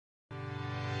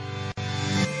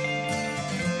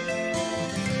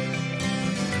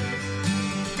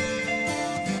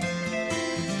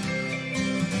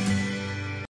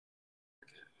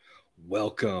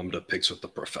Welcome to Picks with the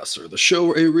Professor, the show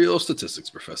where a real statistics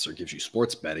professor gives you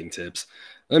sports betting tips.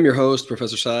 I'm your host,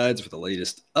 Professor Sides. For the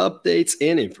latest updates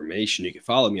and information, you can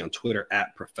follow me on Twitter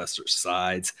at Professor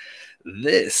Sides.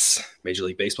 This Major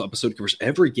League Baseball episode covers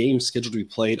every game scheduled to be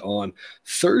played on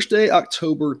Thursday,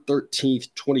 October 13th,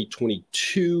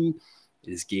 2022. It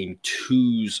is Game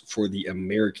 2s for the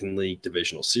American League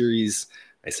Divisional Series.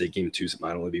 I say Game 2s, it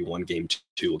might only be one Game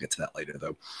 2. We'll get to that later,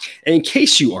 though. And in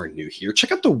case you are new here,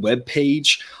 check out the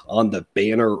webpage on the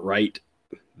banner right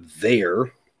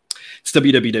there. It's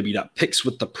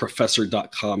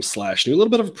www.pickswiththeprofessor.com/new. A little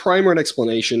bit of a primer and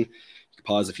explanation. You can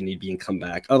pause if you need be and come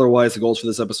back. Otherwise, the goals for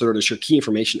this episode are to share key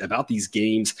information about these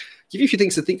games, give you a few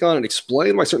things to think on, and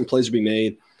explain why certain plays are being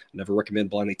made. I never recommend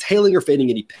blindly tailing or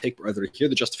fading any pick, but rather to hear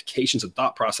the justifications and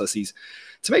thought processes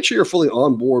to make sure you're fully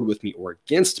on board with me or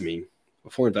against me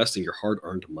before investing your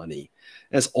hard-earned money.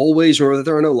 As always, remember that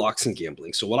there are no locks in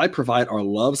gambling, so what I provide are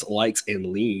loves, likes, and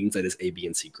leans, that is A, B,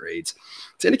 and C grades,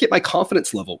 to indicate my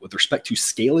confidence level with respect to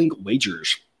scaling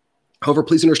wagers. However,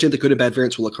 please understand that good and bad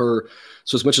variance will occur,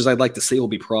 so as much as I'd like to say we'll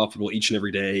be profitable each and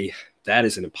every day, that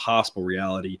is an impossible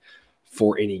reality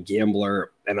for any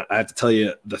gambler. And I have to tell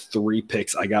you, the three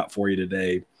picks I got for you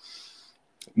today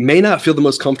may not feel the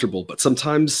most comfortable, but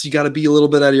sometimes you got to be a little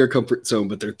bit out of your comfort zone.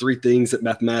 But there are three things that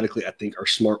mathematically I think are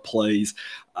smart plays.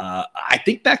 I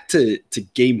think back to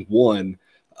game one,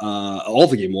 all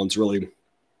the game ones really,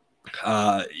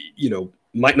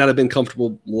 might not have been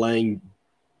comfortable laying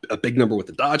a big number with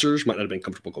the Dodgers, might not have been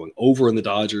comfortable going over in the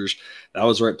Dodgers. That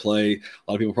was the right play. A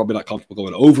lot of people probably not comfortable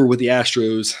going over with the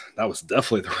Astros. That was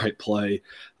definitely the right play.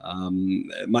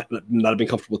 It might not have been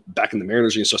comfortable back in the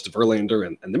Mariners against Justin Verlander,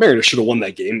 and the Mariners should have won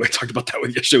that game. I talked about that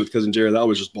with yesterday with Cousin Jerry. That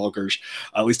was just bonkers.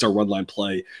 At least our run line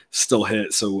play still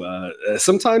hit. So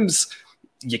sometimes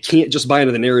you can't just buy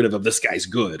into the narrative of this guy's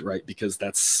good, right? Because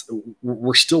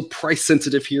we're still price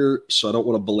sensitive here, so I don't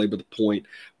want to belabor the point.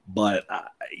 But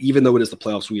even though it is the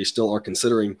playoffs, we still are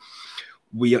considering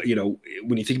when you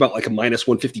think about like a minus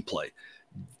 150 play,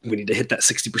 we need to hit that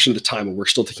 60% of the time. And we're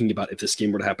still thinking about if this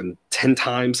game were to happen 10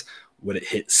 times, would it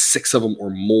hit 6 of them or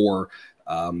more?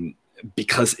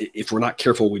 Because if we're not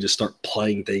careful, we just start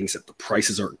playing things that the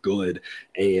prices aren't good.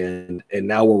 And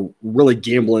now we're really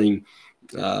gambling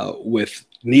with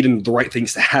needing the right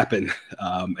things to happen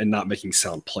and not making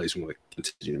sound plays. We want to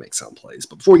continue to make sound plays.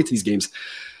 But before we get to these games,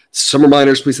 some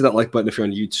reminders, please hit that like button if you're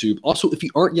on YouTube. Also, if you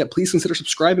aren't yet, please consider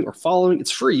subscribing or following. It's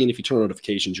free, and if you turn on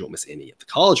notifications, you won't miss any of the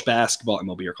college basketball,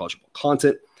 MLB, or college football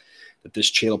content that this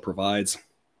channel provides.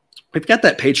 We've got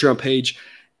that Patreon page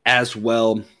as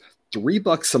well.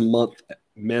 $3 a month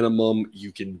minimum.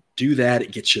 You can do that.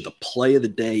 It gets you the play of the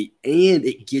day, and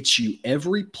it gets you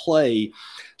every play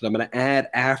that I'm going to add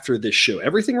after this show.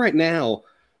 Everything right now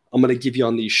I'm going to give you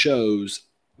on these shows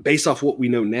based off what we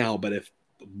know now, but if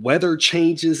weather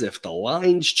changes, if the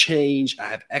lines change, I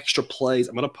have extra plays.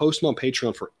 I'm going to post them on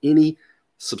Patreon for any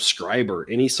subscriber,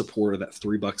 any supporter. That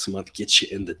 $3 a month gets you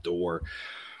in the door.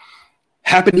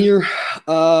 Happened here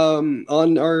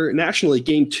on our National League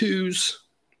Game 2s.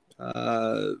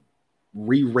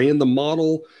 Reran the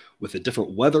model with a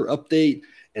different weather update.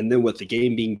 And then with the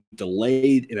game being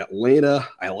delayed in Atlanta,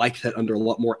 I like that under a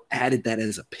lot more. Added that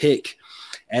as a pick.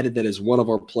 Added that as one of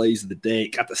our plays of the day.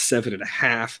 Got the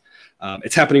 7.5.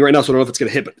 It's happening right now, so I don't know if it's going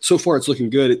to hit, but so far it's looking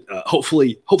good.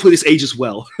 Hopefully this ages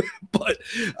well. But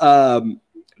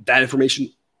that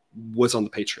information was on the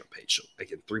Patreon page. So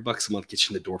again, $3 a month gets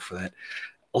you in the door for that.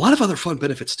 A lot of other fun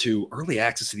benefits too. Early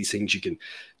access to these things.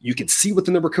 You can see what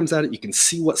the number comes out at. You can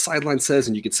see what sideline says,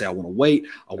 and you can say, I want to wait.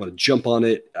 I want to jump on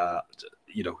it.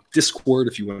 Discord,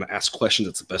 if you want to ask questions,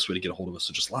 that's the best way to get a hold of us.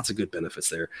 So just lots of good benefits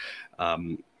there.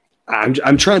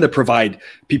 I'm trying to provide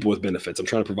people with benefits. I'm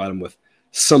trying to provide them with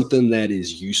something that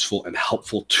is useful and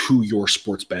helpful to your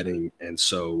sports betting. And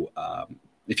so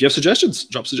if you have suggestions,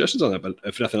 drop suggestions on that. But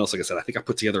if nothing else, like I said, I think I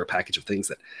put together a package of things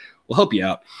that will help you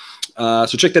out.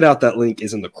 So check that out. That link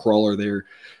is in the crawler there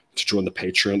to join the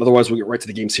Patreon. Otherwise, we'll get right to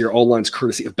the games here. All lines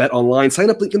courtesy of Bet Online. Sign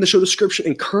up link in the show description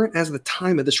and current as of the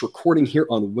time of this recording here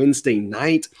on Wednesday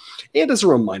night. And as a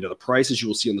reminder, the prices you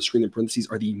will see on the screen in parentheses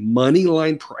are the money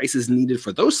line prices needed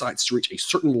for those sites to reach a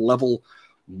certain level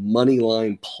money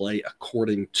line play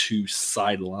according to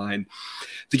Sideline.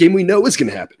 The game we know is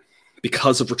going to happen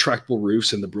because of retractable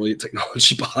roofs and the brilliant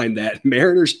technology behind that.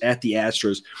 Mariners at the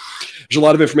Astros. There's a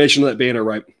lot of information on that banner,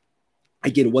 right?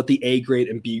 Again, what the A grade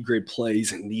and B grade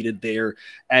plays needed there,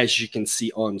 as you can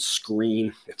see on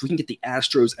screen. If we can get the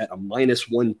Astros at a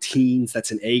 -1 teens, that's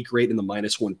an A grade. In the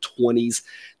 -120s,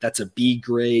 that's a B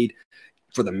grade.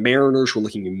 For the Mariners, we're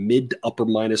looking at mid to upper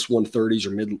minus 130s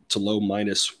or mid to low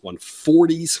minus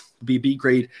 140s would be B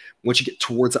grade. Once you get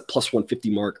towards that plus 150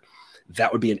 mark,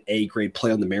 that would be an A grade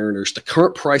play on the Mariners. The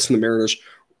current price on the Mariners,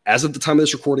 as of the time of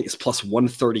this recording, is plus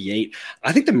 138.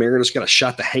 I think the Mariners got a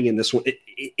shot to hang in this one.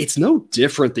 It's no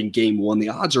different than game one. The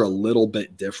odds are a little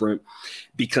bit different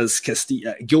because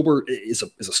Gilbert is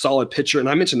a solid pitcher. And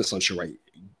I mentioned this on show, right?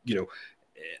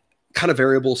 Kind of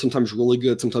variable, sometimes really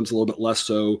good, sometimes a little bit less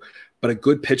so, but a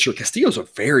good pitcher. Castillo's a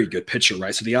very good pitcher,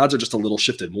 right? So the odds are just a little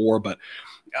shifted more, but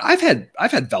I've had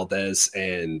Valdez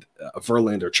and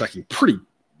Verlander checking pretty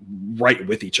right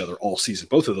with each other all season.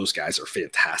 Both of those guys are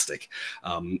fantastic.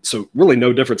 So really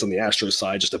no difference on the Astros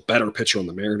side, just a better pitcher on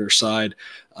the Mariners side.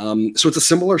 So it's a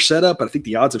similar setup, but I think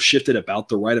the odds have shifted about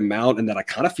the right amount, and that I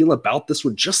kind of feel about this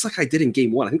one just like I did in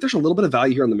game one. I think there's a little bit of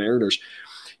value here on the Mariners.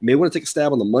 You may want to take a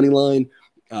stab on the money line.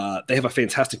 They have a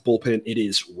fantastic bullpen. It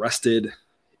is rested.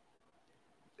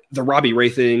 The Robbie Ray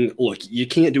thing, look, you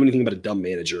can't do anything about a dumb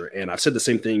manager. And I've said the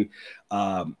same thing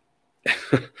about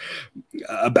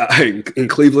in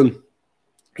Cleveland.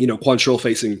 Quantrill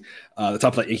facing the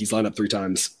top of that Yankees lineup 3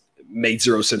 times made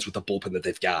zero sense with the bullpen that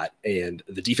they've got. And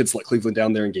the defense let Cleveland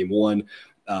down there in game one.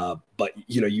 But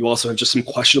you also have just some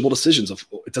questionable decisions of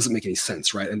it doesn't make any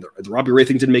sense, right? And the Robbie Ray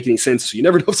thing didn't make any sense, so you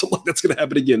never know if something like that's going to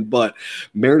happen again. But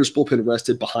Mariners bullpen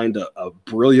rested behind a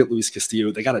brilliant Luis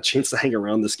Castillo. They got a chance to hang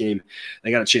around this game.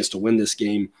 They got a chance to win this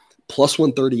game. Plus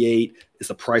 138 is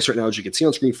the price right now, as you can see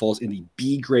on screen, falls in the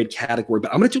B grade category.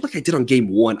 But I'm going to do like I did on game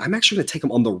one. I'm actually going to take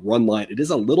them on the run line. It is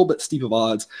a little bit steep of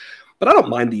odds, but I don't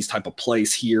mind these type of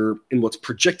plays here in what's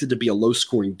projected to be a low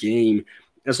scoring game,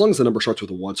 as long as the number starts with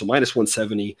a 1. So minus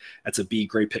 170, that's a B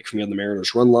grade pick for me on the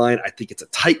Mariners run line. I think it's a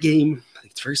tight game. I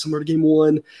think it's very similar to game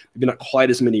one. Maybe not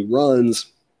quite as many runs.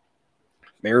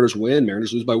 Mariners win.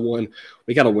 Mariners lose by 1.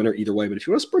 We got a winner either way. But if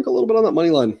you want to sprinkle a little bit on that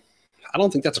money line, I don't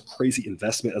think that's a crazy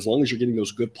investment as long as you're getting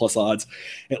those good plus odds,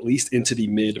 at least into the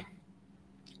mid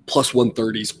plus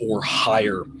 130s or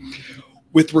higher.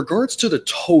 With regards to the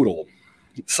total,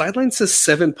 Sideline says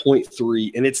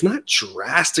 7.3, and it's not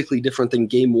drastically different than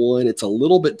game one. It's a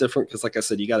little bit different because, like I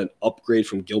said, you got an upgrade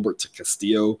from Gilbert to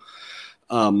Castillo.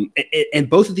 And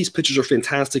both of these pitchers are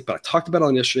fantastic, but I talked about it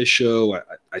on yesterday's show.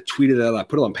 I tweeted it. I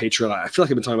put it on Patreon. I feel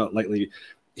like I've been talking about it lately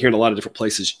here in a lot of different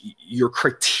places. Your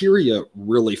criteria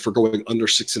really for going under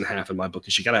 6.5 in my book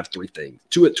is you got to have 3 things,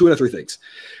 two out of 3 things.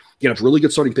 You got to have really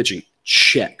good starting pitching.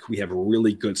 Check. We have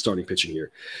really good starting pitching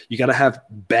here. You got to have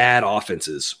bad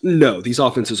offenses. No, these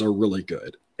offenses are really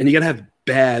good. And you got to have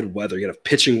bad weather. You got to have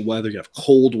pitching weather. You got to have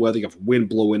cold weather. You got to have wind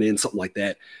blowing in, something like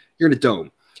that. You're in a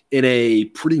dome in a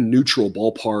pretty neutral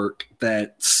ballpark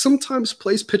that sometimes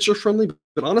plays pitcher friendly,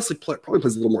 but honestly probably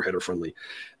plays a little more hitter friendly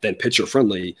than pitcher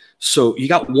friendly. So you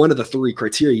got one of the 3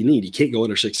 criteria you need. You can't go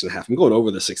under 6.5. I'm going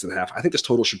over the 6.5. I think this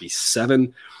total should be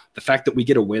 7. The fact that we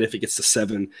get a win if it gets to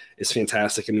 7 is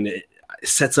fantastic. I mean, it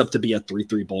sets up to be a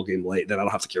 3-3 ball game late. Then I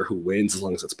don't have to care who wins as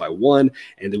long as it's by 1.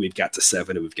 And then we've got to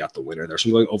 7 and we've got the winner there. So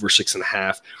I'm going over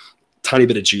 6.5. Tiny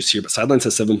bit of juice here, but Sideline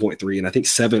says 7.3, and I think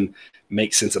 7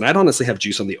 makes sense. And I'd honestly have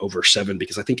juice on the over 7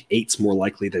 because I think 8's more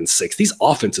likely than 6. These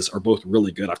offenses are both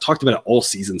really good. I've talked about it all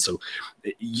season, so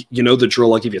you know the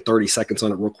drill. I'll give you 30 seconds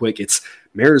on it real quick. It's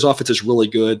Mariners' offense is really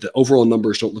good. The overall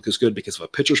numbers don't look as good because of a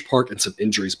pitcher's park and some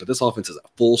injuries, but this offense is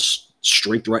at full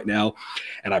strength right now,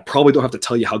 and I probably don't have to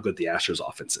tell you how good the Astros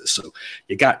offense is. So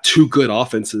you got 2 good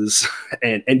offenses,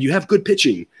 and you have good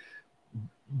pitching.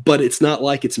 But it's not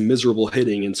like it's miserable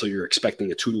hitting, and so you're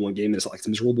expecting a 2-1 game. And it's not like it's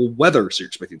miserable weather, so you're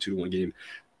expecting a 2-1 game.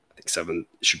 I think 7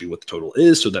 should be what the total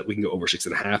is, so that we can go over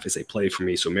 6.5 is a play for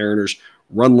me. So Mariners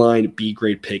run line, B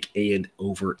grade pick, and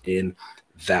over in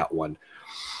that one.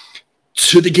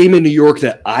 To the game in New York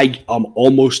that I am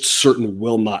almost certain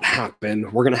will not happen.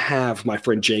 We're going to have my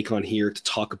friend Jake on here to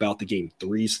talk about the game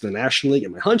 3s to the National League,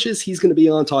 and my hunch is he's going to be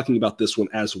on talking about this one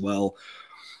as well.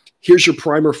 Here's your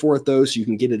primer for it, though, so you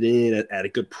can get it in at a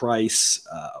good price.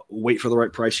 Wait for the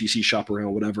right price. You see, shop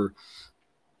around, whatever.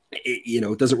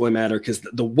 It doesn't really matter because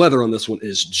the weather on this one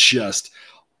is just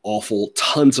awful.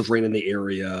 Tons of rain in the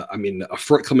area. I mean, a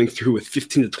front coming through with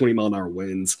 15 to 20 mile an hour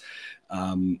winds.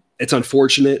 It's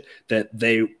unfortunate that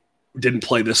they didn't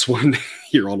play this one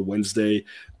here on Wednesday.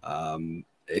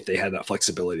 If they had that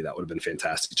flexibility, that would have been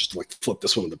fantastic. Just to like flip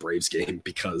this one in the Braves game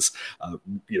because,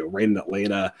 rain in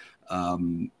Atlanta.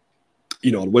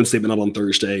 On Wednesday, but not on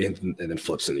Thursday, and then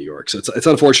flips in New York. So it's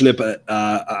unfortunate, but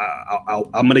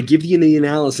I'm going to give you the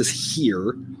analysis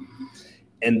here.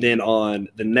 And then on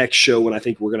the next show, when I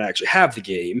think we're going to actually have the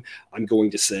game, I'm going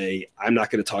to say, I'm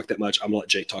not going to talk that much. I'm going to let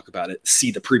Jake talk about it.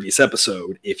 See the previous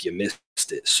episode if you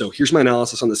missed it. So here's my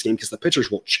analysis on this game because the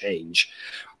pitchers won't change.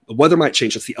 The weather might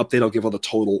change. That's the update I'll give on the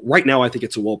total. Right now, I think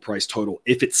it's a well-priced total.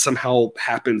 If it somehow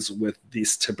happens with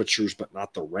these temperatures but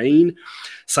not the rain,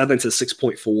 sideline says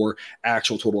 6.4.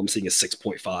 Actual total I'm seeing is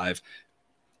 6.5.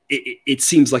 It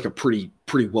seems like a pretty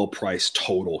well-priced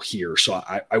total here, so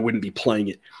I wouldn't be playing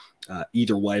it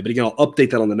either way. But again, I'll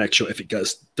update that on the next show if it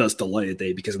does delay a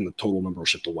day, because then the total number will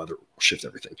shift, the weather will shift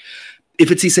everything.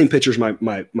 If it's these same pitchers,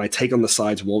 my take on the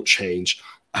sides won't change.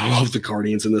 I love the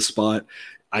Guardians in this spot.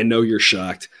 I know you're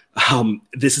shocked.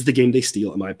 This is the game they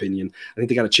steal, in my opinion. I think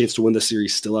they got a chance to win the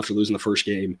series still after losing the first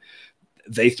game.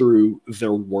 They threw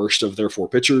their worst of their 4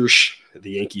 pitchers.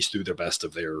 The Yankees threw their best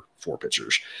of their 4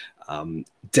 pitchers.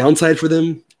 Downside for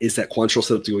them is that Quantrill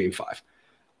set up to go game 5.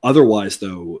 Otherwise,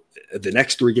 though, the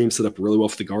next 3 games set up really well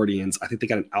for the Guardians. I think they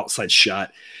got an outside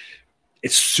shot.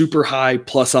 It's super high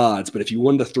plus odds, but if you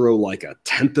wanted to throw like a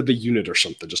 1/10 of a unit or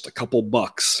something, just a couple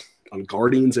bucks on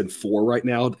Guardians and 4 right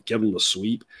now to give them the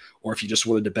sweep, or if you just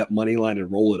wanted to bet money line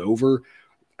and roll it over,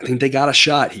 I think they got a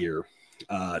shot here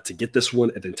to get this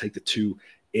one and then take the 2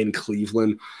 in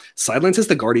Cleveland. Sideline says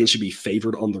the Guardians should be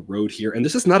favored on the road here, and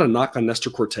this is not a knock on Nestor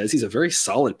Cortes. He's a very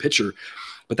solid pitcher,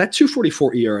 but that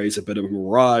 2.44 ERA is a bit of a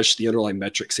mirage. The underlying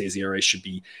metric says the ERA should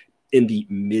be in the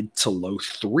mid to low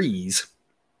 3s,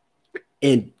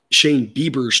 and Shane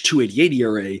Bieber's 2.88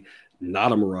 ERA,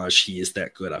 not a mirage. He is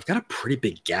that good. I've got a pretty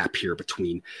big gap here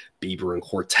between Bieber and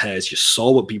Cortes. You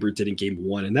saw what Bieber did in game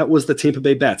 1, and that was the Tampa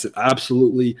Bay bats. And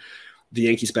absolutely, the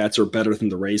Yankees bats are better than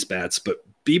the Rays bats, but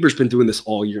Bieber's been doing this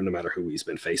all year, no matter who he's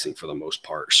been facing for the most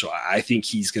part. So I think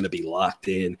he's going to be locked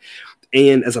in.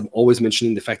 And as I'm always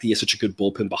mentioning, the fact that he has such a good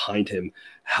bullpen behind him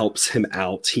helps him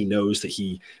out. He knows that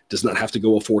he does not have to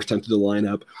go a 4th time through the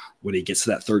lineup. When he gets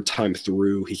to that 3rd time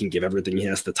through, he can give everything he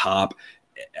has at the top.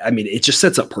 I mean, it just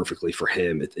sets up perfectly for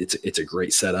him. It's a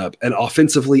great setup. And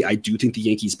offensively, I do think the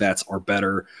Yankees bats are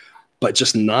better, but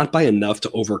just not by enough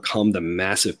to overcome the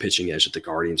massive pitching edge that the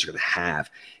Guardians are going to have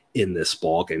in this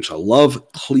ball game. So I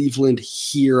love Cleveland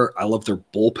here. I love their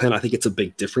bullpen. I think it's a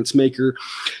big difference maker.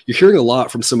 You're hearing a lot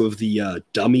from some of the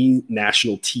dummy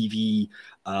national TV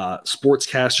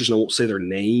sportscasters, and I won't say their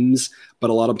names, but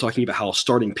a lot of them talking about how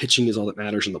starting pitching is all that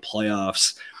matters in the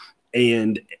playoffs.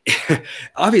 And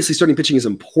obviously starting pitching is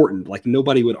important. Like,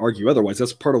 nobody would argue otherwise.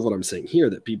 That's part of what I'm saying here,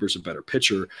 that Bieber's a better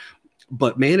pitcher.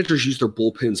 But managers use their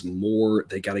bullpens more.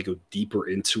 They got to go deeper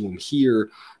into them here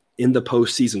in the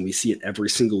postseason. We see it every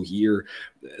single year.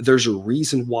 There's a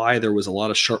reason why there was a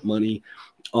lot of sharp money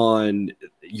on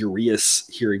Urias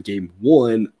here in game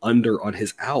 1 under on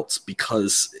his outs,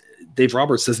 because Dave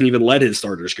Roberts doesn't even let his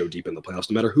starters go deep in the playoffs,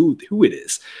 no matter who it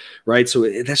is, right? So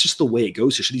that's just the way it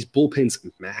goes here. So these bullpens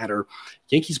matter.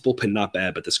 Yankees bullpen, not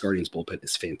bad, but this Guardians bullpen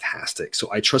is fantastic.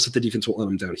 So I trust that the defense won't let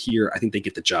them down here. I think they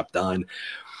get the job done.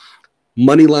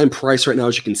 Money line price right now,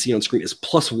 as you can see on screen, is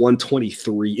plus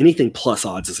 123. Anything plus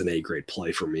odds is an A-grade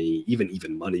play for me.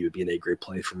 Even money would be an A-grade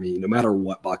play for me. No matter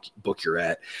what book you're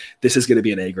at, this is going to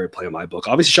be an A-grade play on my book.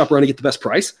 Obviously, shop around to get the best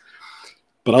price,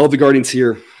 but I love the Guardians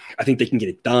here. I think they can get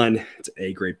it done. It's an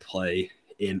A-grade play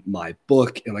in my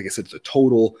book. And like I said, the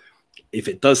total, if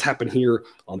it does happen here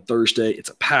on Thursday, it's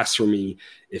a pass for me.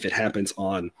 If it happens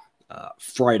on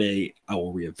Friday, I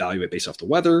will reevaluate based off the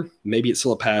weather. Maybe it's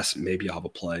still a pass. Maybe I'll have a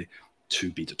play to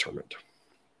be determined.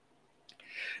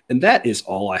 And that is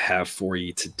all I have for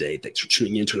you today. Thanks for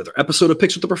tuning in to another episode of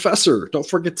Picks with the Professor. Don't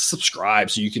forget to subscribe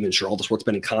so you can ensure all the sports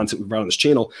betting content we run on this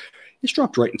channel is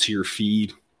dropped right into your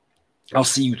feed. I'll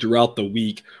see you throughout the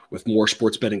week with more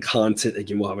sports betting content.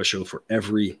 Again, we'll have a show for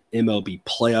every MLB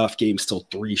playoff game, still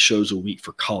 3 shows a week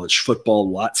for college football.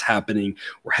 Lots happening.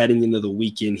 We're heading into the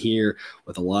weekend here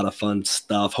with a lot of fun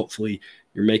stuff. Hopefully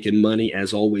you're making money.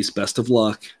 As always, best of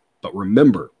luck. But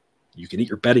remember, you can eat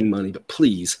your betting money, but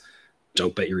please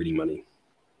don't bet your eating money.